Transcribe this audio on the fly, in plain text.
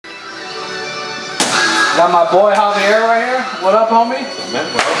Got my boy Javier right here. What up, homie?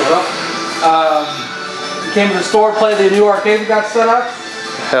 What up? You came to the store, played the new arcade we got set up.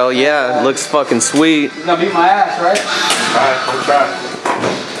 Hell yeah, it looks fucking sweet. You're gonna beat my ass, right? Alright, I'm trying.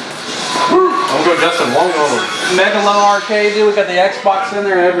 I'm going Justin Long on them. Mega low arcade, dude. We got the Xbox in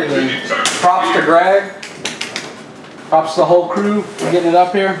there and everything. Props to Greg. Props to the whole crew for getting it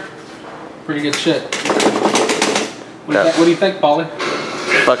up here. Pretty good shit. What do you think, Paulie?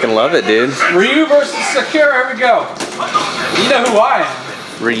 Fucking love it, dude. Ryu versus Sakura, here we go. You know who I am.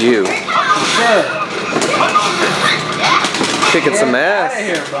 Ryu. For sure. Kicking some ass. Get out of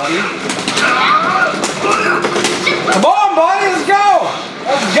here, buddy. Come on, buddy, let's go.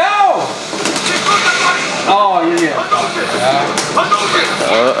 Let's go. Oh, you're good.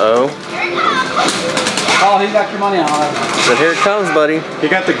 Uh-oh. Oh, he got your money on it. So here it comes, buddy. You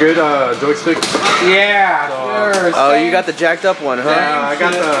got the good joystick? Yeah, sure. Oh, you got the jacked up one, huh? Yeah, I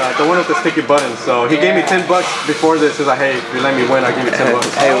got the one with the sticky buttons. So he gave me $10 before this. He's like, hey, if you let me win, I'll give you $10.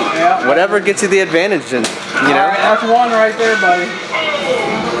 Hey, whatever gets you the advantage, and you know. All right, that's one right there, buddy.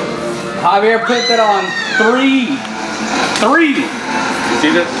 Javier put that on 3. 3. You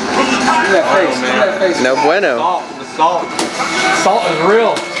see this? Look at that face. Look at that face. No bueno. The salt. Salt is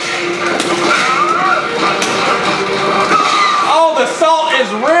real. Oh, the salt is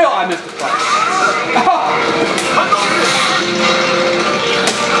real. I missed the fight.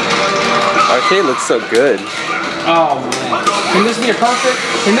 Arcade looks so good. Oh man. Can this be a perfect?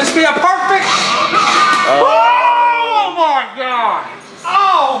 Can this be a perfect? Oh my god.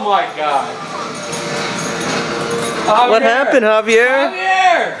 Oh my god. Javier. What happened, Javier?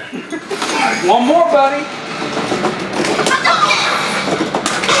 Javier! One more, buddy.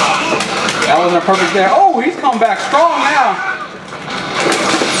 That wasn't a perfect there. Oh, he's come back strong now.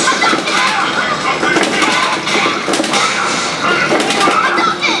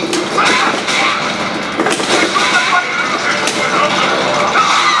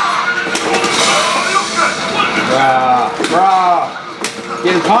 Brah.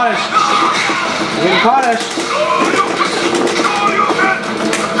 Getting punished. Getting punished.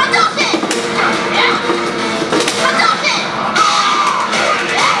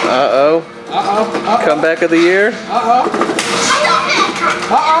 Uh-oh. Comeback of the year.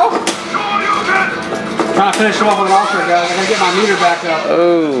 Trying to finish him off with an ultra, guys. I gotta get my meter back up.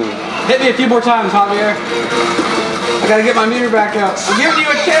 Oh. Hit me a few more times, Javier. I gotta get my meter back up. I'm giving you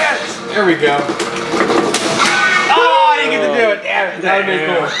a chance. There we go. Oh, I didn't get to do it. Damn it. That would be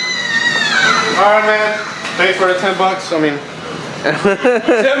cool. Alright, man. Thanks for the $10. I mean,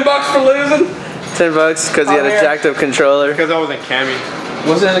 $10 for losing? $10 because he had a jacked up controller. because I was in cami.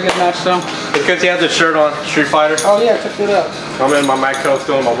 Was it a good match though? Because he had the shirt on, Street Fighter. Oh yeah, check it up. I'm in my Mac clothes,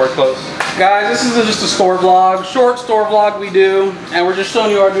 still in my work clothes. Guys, this is just a store vlog, short store vlog we do, and we're just showing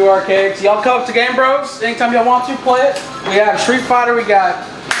you our new arcades. Y'all come up to Gamebros anytime y'all want to play it. We have Street Fighter, we got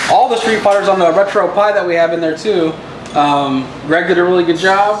all the Street Fighters on the Retro Pi that we have in there too. Greg did a really good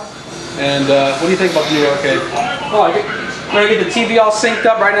job. And what do you think about the new arcade? I like it. We're gonna get the TV all synced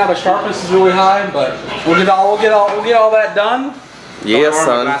up right now. The sharpness is really high, but we'll get all that done. Yeah,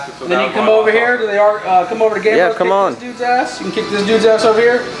 son. And then you come over here to the come over to Gamebros. Yeah, come on. This dude's ass. You can kick this dude's ass over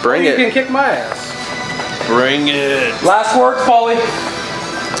here. Bring it. You can kick my ass. Bring it. Last words, Paulie.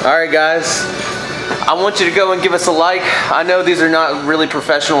 All right, guys. I want you to go and give us a like. I know these are not really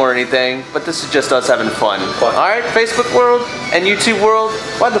professional or anything, but this is just us having fun. All right, Facebook world and YouTube world.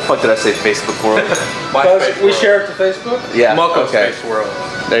 Why the fuck did I say Facebook world? Because we share it to Facebook. Yeah. Okay. Okay. World.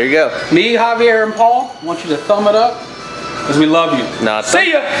 There you go. Me, Javier, and Paul want you to thumb it up because we love you. Nah, See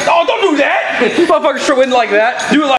ya. Oh, don't do that. Motherfucker sure wouldn't like that. Do it like